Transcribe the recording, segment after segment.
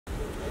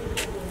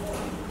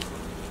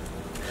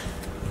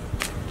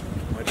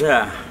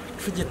这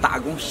出去打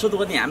工10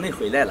多年没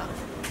回来了，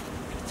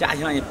家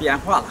乡也变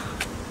化了。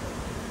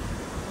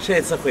这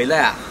次回来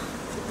啊，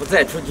就不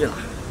再出去了。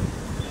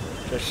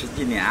这10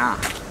几年啊，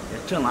也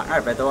挣了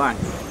200多万，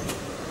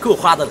够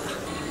花的了。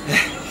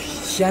哎，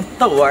先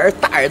到我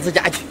大儿子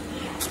家去。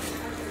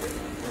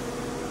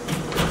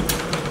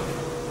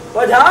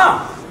宝强，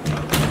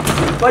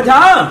宝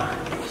强，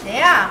谁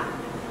呀？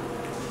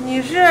你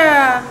是？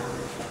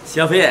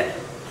小飞，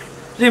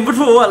认不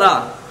出我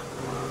了，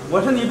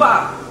我是你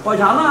爸，宝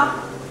强呢？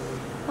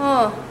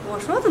哦，我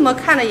说怎么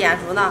看着眼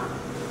熟呢？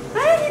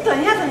哎，你等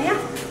一下，等一下。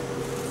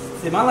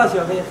怎么了，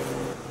小飞？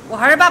我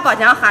还是把宝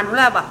强喊出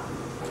来吧。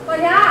宝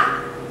强。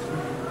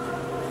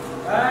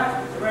哎，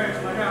这边什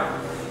么事？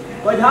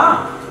宝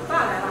强，爸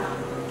来了。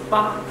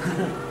爸，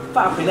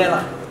爸回来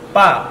了。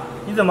爸，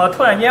你怎么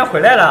突然间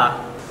回来了？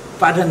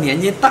爸这年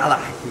纪大了，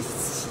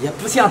也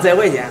不想在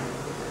外间，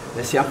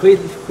想回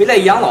来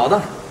养老的。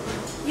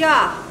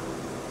呀，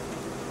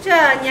这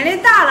年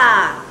龄大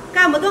了，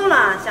干不动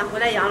了，想回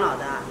来养老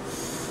的。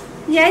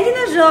年轻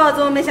的时候怎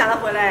么没想到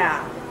回来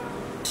呀？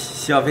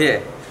小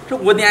飞，这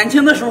我年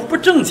轻的时候不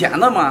挣钱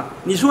的吗？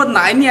你说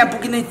哪一年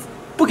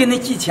不给你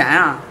寄钱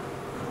啊？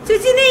就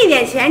寄那一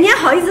点钱，你还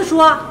好意思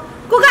说？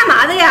够干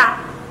嘛的呀？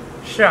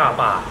是啊，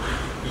爸，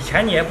以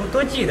前你也不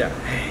多寄的，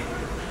哎，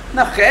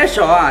那还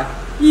少啊！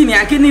一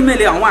年给你们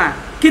2万，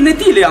给你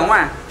弟2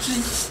万，是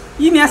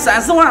一年3、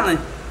4万呢。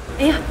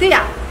哎呀，对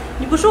呀，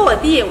你不说我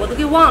弟，我都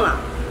给忘了。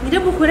你这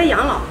不回来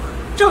养老，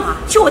正好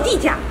去我弟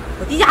家，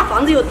我弟家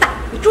房子又大，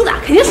你住哪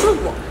肯定舒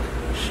服。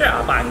是啊，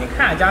爸，你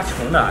看家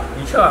穷的，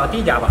你去我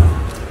弟家吧。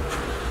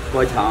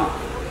宝强，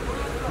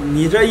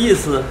你这意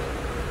思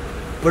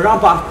不让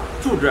爸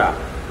住这？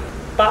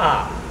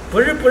爸，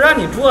不是不让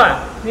你住，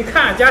你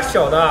看家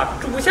小的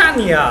住不下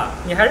你啊，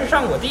你还是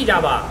上我弟家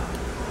吧。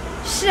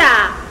是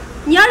啊，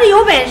你要是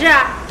有本事，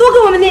多给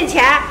我们点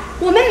钱，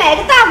我们买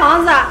个大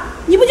房子，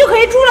你不就可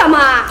以住了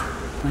吗？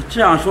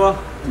这样说，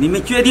你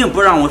们决定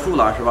不让我住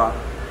了是吧？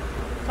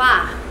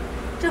爸，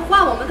这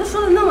话我们都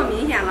说的那么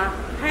明显了，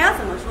还要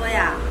怎么说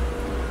呀？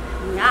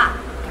你呀，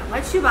赶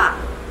快去吧，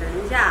等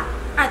一下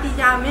二弟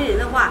家没人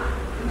的话，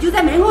你就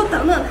在门口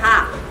等等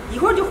他，一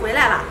会儿就回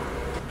来了。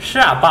是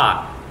啊，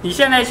爸，你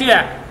现在去，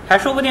还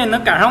说不定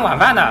能赶上晚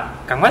饭呢，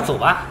赶快走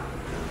吧。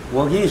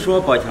我跟你说，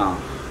宝强，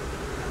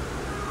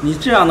你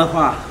这样的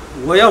话，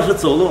我要是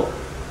走路，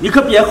你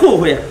可别后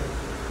悔。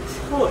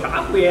后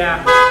啥悔呀，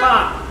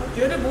爸，我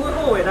绝对不会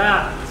后悔的。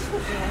就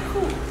是还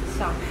后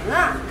想什么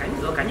呢？赶紧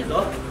走，赶紧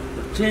走。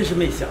真是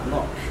没想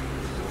到，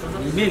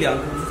你们两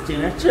口子竟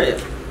然这样。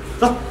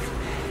走。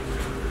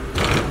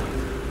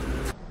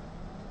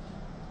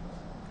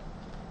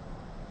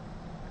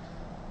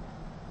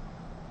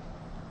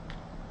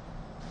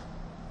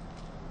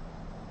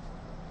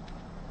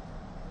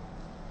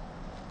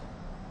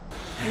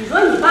你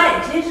说你爸也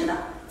真是的，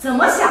怎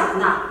么想的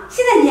呢？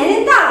现在年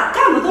龄大了，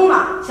干不动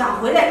了，想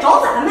回来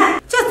找咱们，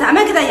叫咱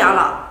们给他养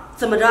老，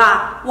怎么着？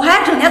我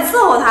还整天伺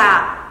候他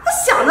呀？他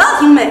想的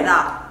挺美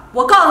的。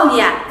我告诉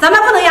你，咱们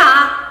不能养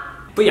啊！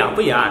不养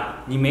不养，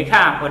你没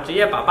看我直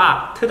接把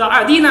爸推到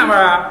二弟那边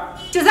儿。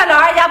就算老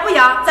二家不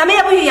养，咱们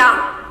也不许养。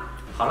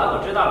好了，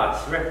我知道了，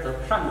媳妇儿，走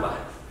上去吧。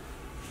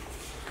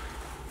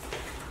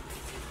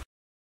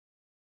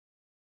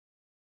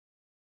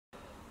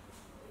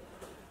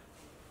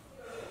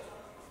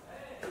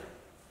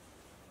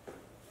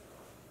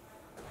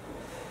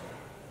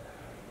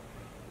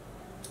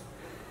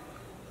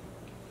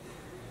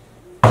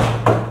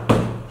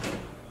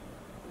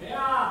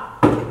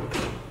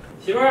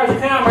媳妇儿，去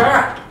开下门。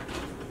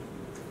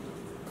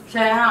谁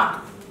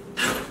呀？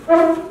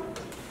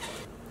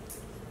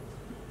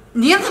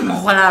你怎么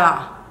回来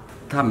了？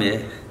大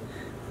美，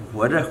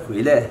我这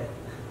回来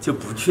就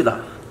不去了，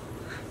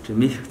准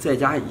备在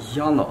家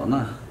养老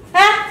呢。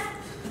哎，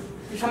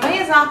你什么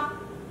意思啊？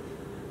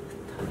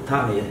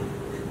大美，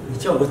你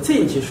叫我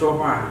进去说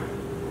话。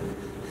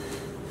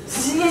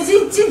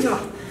进去吧。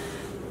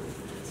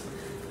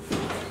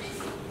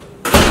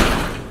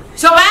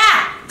小白，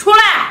出来！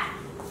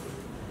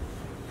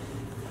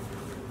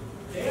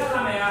谁呀，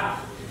大美啊？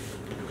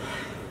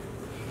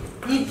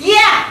你爹。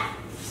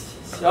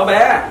小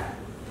白，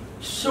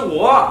是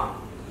我。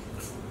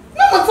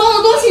那么脏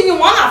的东西你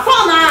往哪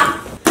放呢？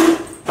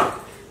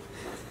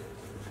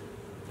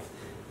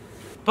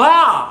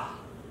爸，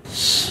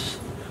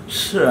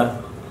是，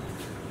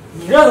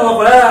你这怎么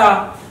回来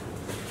了？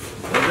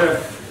我这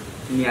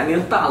年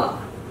龄大了，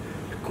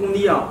工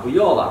地上不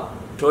要了，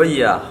所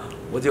以啊，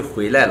我就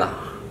回来了。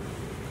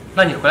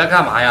那你回来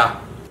干嘛呀？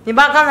你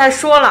爸刚才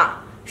说了，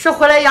是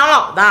回来养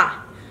老的。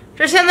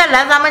这现在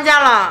来咱们家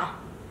了，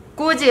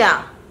估计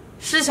啊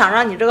是想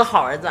让你这个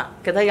好儿子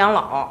给他养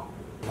老。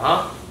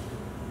啊，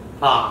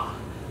爸，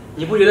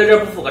你不觉得这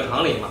不符合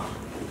常理吗？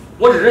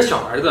我只是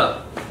小儿子，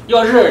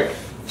要是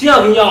真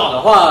要给你养老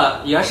的话，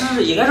应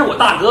该是我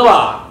大哥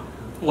吧？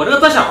我这个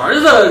做小儿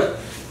子，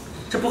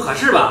这不合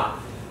适吧？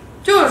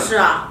就是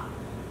啊，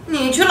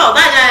你去老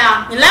大家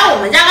呀，你来我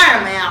们家干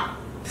什么呀？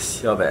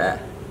小白，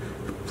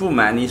不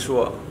瞒你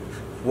说，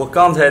我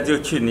刚才就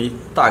去你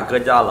大哥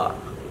家了，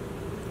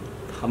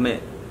他们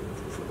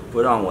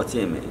不让我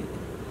进门。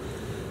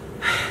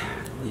哎，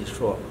你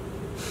说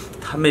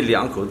他们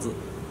两口子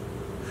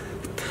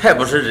太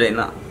不是人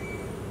了，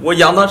我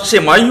养他什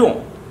么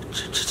用？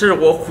这是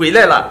我回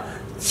来了，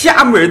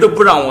家门都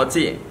不让我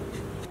进。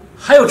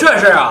还有这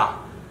事儿啊？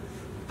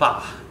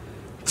爸，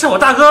这我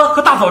大哥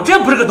和大嫂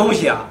真不是个东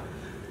西啊！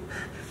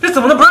这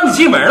怎么能不让你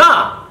进门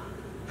呢？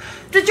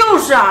这就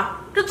是啊，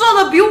这做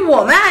的比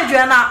我们还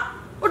绝呢。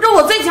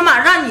我最起码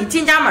让你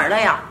进家门了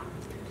呀。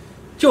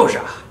就是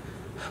啊，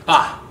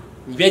爸，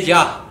你别急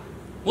啊，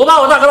我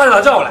把我大哥大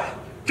嫂叫过来，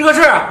这个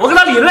事儿我跟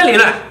他理论理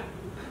论。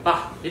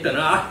爸，你等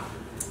着啊！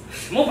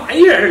什么玩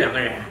意儿？这两个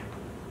人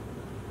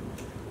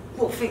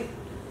过分。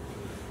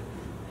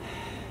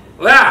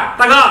喂，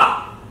大哥，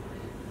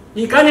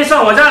你赶紧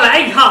上我家来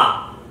一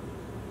趟，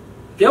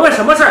别问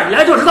什么事儿，你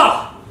来就知道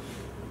了。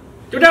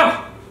就这样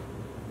吧。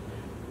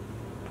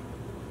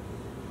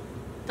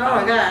等会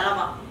儿该来了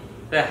吧？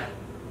对，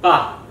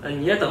爸，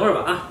你先等会儿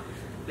吧啊。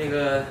那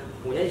个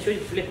5年级休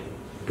息室里。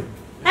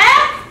哎，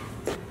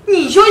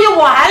你休息，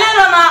我还来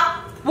了呢，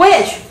我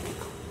也去。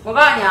我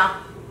告诉你啊，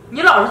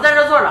你老实在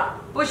这坐着，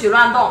不许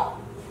乱动，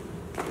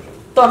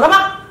等着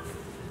吧。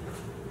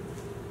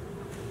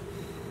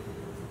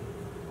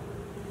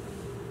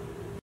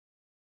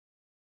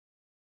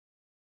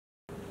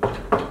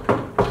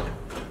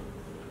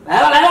来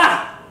了来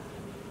了。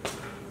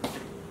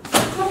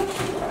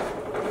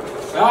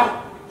喂，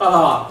大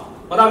嫂，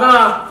我大哥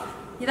呢？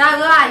你大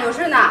哥啊有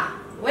事呢，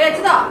我也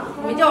知道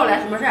你们叫我来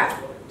什么事儿，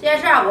这件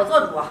事儿我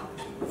做主。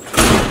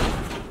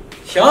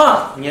行，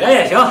你来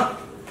也行。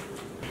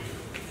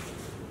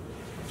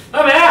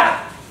大美，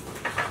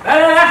来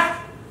来来，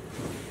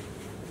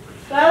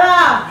来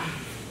了，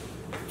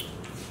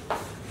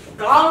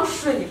刚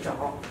睡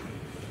着。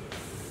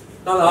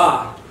大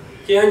嫂，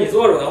既然你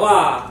做主的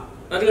话，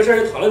那这个事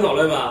儿就讨论讨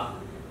论吧。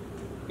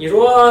你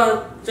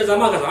说这咱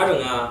爸可咋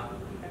整啊？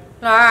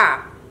老二，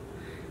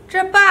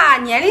这爸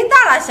年龄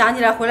大了，想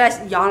起来回来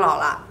养老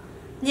了。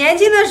年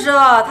轻的时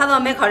候他怎么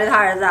没考虑他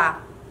儿子啊？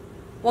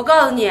我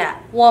告诉你，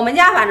我们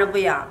家反正不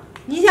养，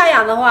你想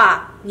养的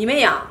话，你们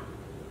养。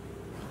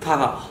大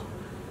嫂，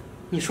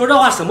你说这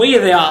话什么意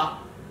思呀？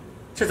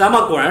这咱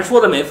爸果然说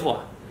的没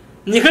错，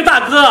你跟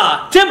大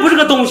哥真不是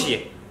个东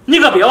西。你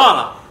可别忘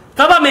了，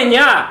咱爸每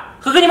年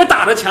还给你们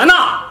打着钱呢。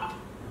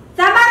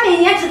咱爸每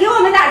年只给我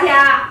们打钱，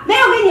没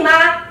有给你们。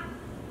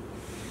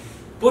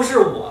不是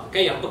我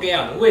该养不该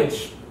养的问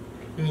题，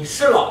你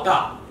是老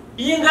大，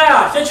应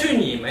该先去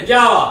你们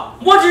家了。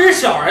我只是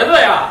小儿子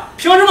呀，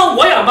凭什么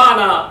我养爸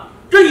呢？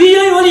这于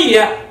情于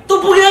理都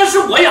不应该是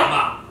我养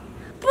吧？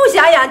不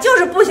想养就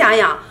是不想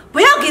养，不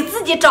要给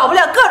自己找不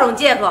了各种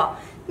借口。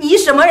你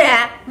什么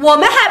人，我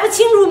们还不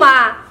清楚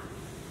吗？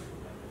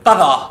大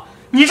嫂，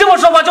你这么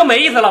说话就没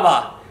意思了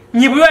吧？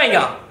你不愿意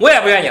养，我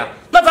也不愿意养，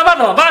那咱爸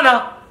怎么办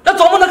呢？那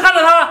总不能看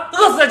着他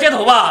饿死在街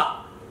头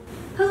吧？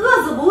他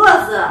饿死不饿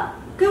死，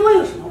跟我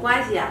有什么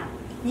关系啊？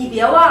你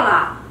别忘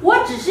了，我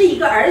只是一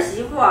个儿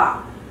媳妇。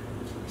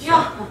哟，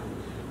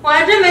我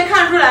还真没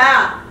看出来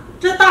啊，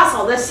这大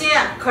嫂的心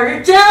可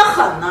是真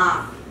狠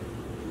呐。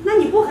那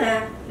你不狠，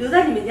留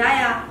在你们家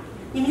呀，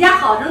你们家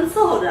好生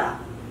伺候着。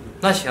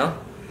那行，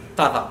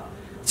大嫂，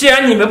既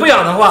然你们不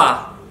养的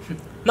话，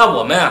那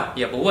我们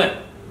也不问。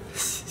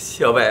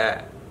小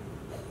白，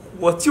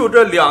我就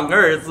这2个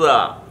儿子，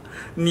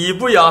你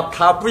不养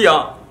他不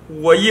养，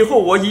我以后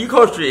我依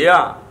靠谁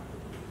呀？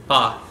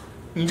爸，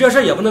你这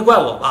事也不能怪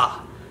我吧？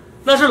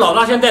那是老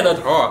大先带的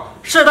头，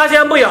是他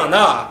先不养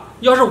的。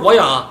要是我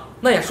养，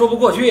那也说不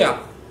过去呀。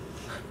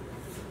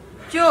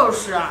就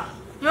是啊，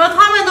你说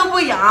他们都不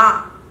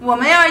养，我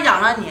们要是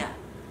养了你，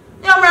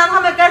要不然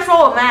他们该说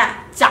我们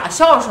假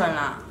孝顺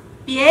了。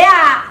别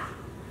呀，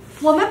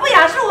我们不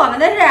养是我们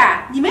的事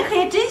儿，你们可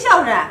以真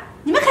孝顺，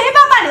你们可以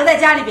把爸留在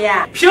家里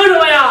边。凭什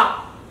么呀？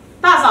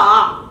大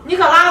嫂，你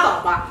可拉倒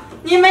吧！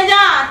你们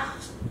家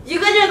一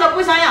个劲儿的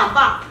不想养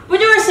爸，不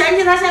就是嫌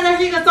弃他现在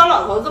是一个糟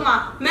老头子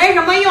吗？没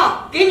什么用，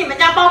给你们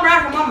家帮不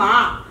上什么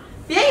忙。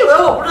别以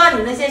为我不知道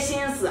你那些心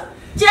思，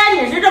既然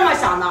你是这么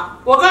想的，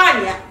我告诉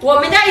你，我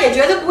们家也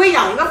绝对不会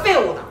养一个废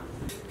物的。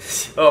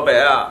小白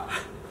啊，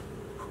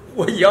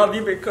我养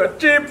你们可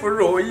真不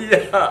容易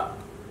啊！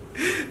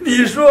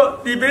你说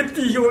你们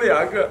弟兄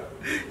2个，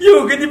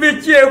又给你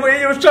们结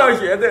婚又上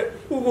学的，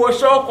我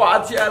少花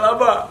钱了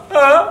吧？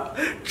啊，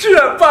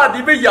这把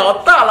你们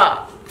养大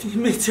了，你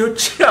们就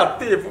这样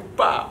对付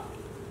爸？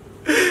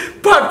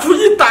爸出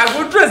去打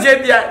工这些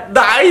年，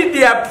哪一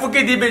年不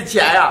给你们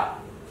钱呀？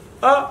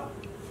啊，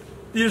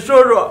你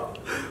说说，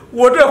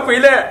我这回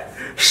来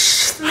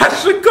还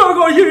是高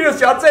高兴兴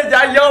想在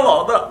家养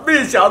老的，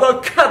没想到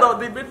看到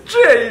你们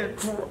这一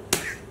出，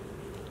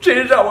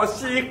真让我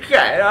心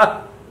寒呀！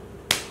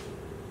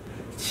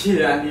既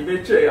然你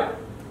们这样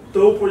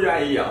都不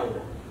愿意养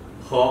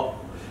我，好，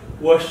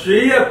我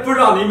谁也不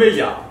让你们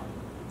养，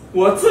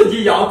我自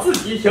己养自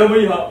己，行不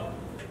行？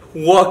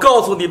我告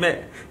诉你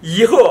们，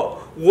以后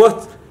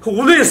我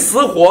无论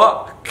死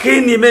活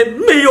跟你们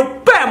没有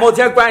半毛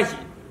钱关系。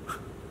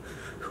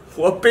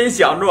我本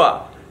想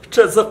着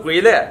这次回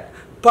来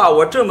把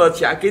我挣的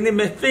钱给你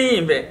们分一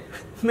分，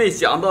没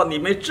想到你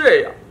们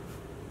这样，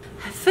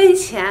还分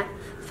钱，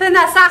分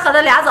那仨喝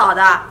的俩枣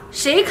的，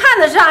谁看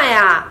得上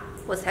呀？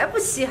我才不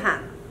稀罕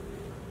呢。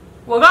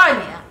我告诉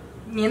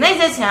你，你那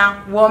些钱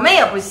我们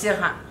也不稀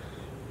罕，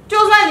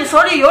就算你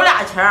手里有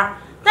俩钱，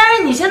但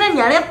是你现在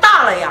年龄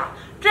大了呀，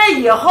这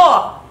以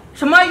后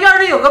什么要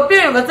是有个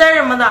病有个灾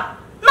什么的，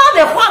那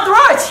得花多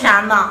少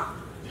钱呢？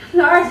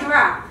老二媳妇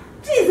儿，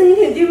这次你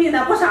挺精明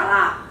的，不少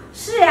了。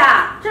是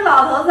呀，这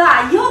老头子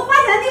啊，以后花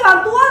钱的地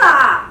方多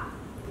了。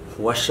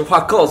我实话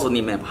告诉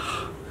你们吧，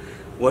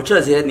我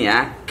这些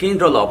年跟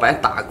着老板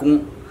打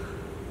工，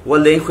我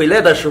领回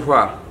来的时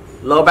候，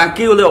老板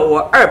给了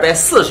我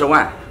240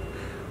万，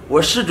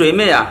我是准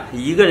备啊，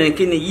一个人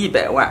给你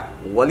100万，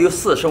我留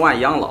40万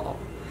养老。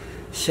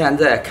现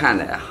在看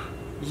来啊，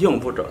用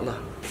不着了。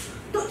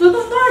多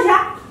少钱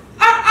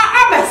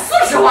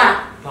？240万。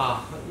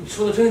爸，你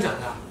说的真假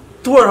的？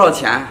多少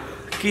钱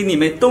跟你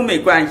们都没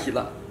关系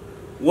了，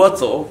我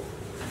走。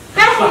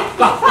哎，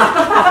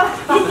爸，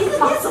你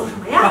走什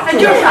么呀？哎，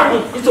就是啊，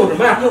你走什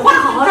么呀？有话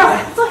好好说，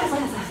坐下。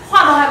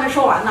话都还没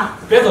说完呢。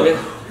别走。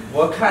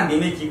我看你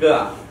们几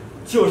个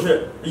就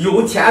是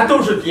有钱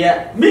都是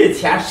爹，没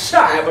钱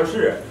啥也不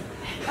是。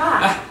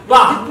爸，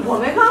爸，我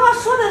们刚刚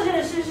说的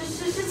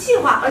是气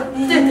话，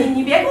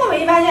你别跟我们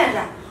一般见识。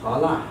好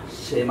了，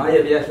什么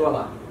也别说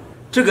了，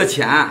这个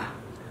钱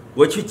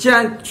我去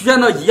捐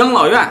到养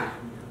老院，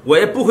我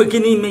也不会给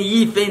你们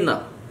1分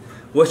的。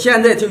我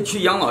现在就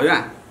去养老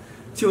院，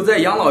就在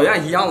养老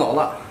院养老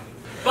了。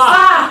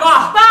爸，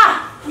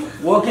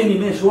我跟你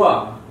们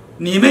说，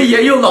你们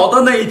也有老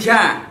的那一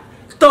天，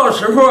到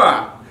时候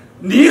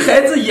你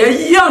孩子也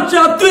一样这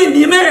样对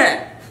你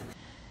们。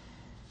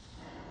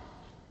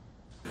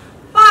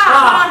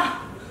爸，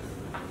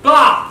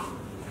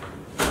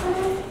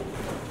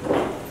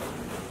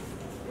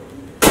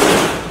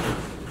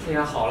哎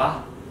呀，好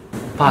了，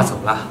爸走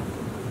了。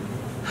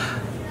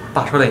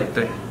爸说的也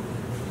对，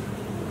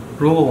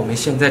如果我们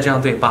现在这样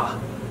对爸，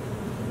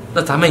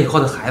那咱们以后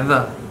的孩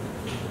子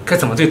该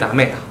怎么对咱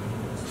们呀？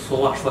俗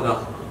话说得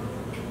好，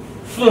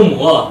父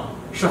母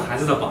是孩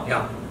子的榜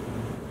样，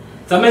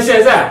咱们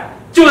现在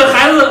就给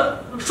孩子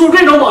树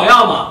这种榜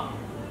样嘛。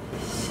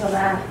小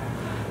白，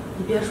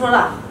你别说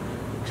了，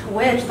这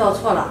我也知道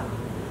错了。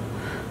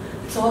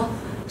走，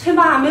趁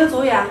爸没有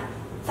走远，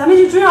咱们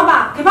去追上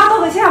爸，给爸道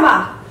个歉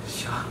吧。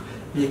行，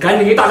你赶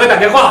紧给大哥打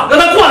电话，让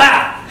他过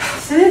来。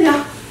行。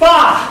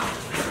爸。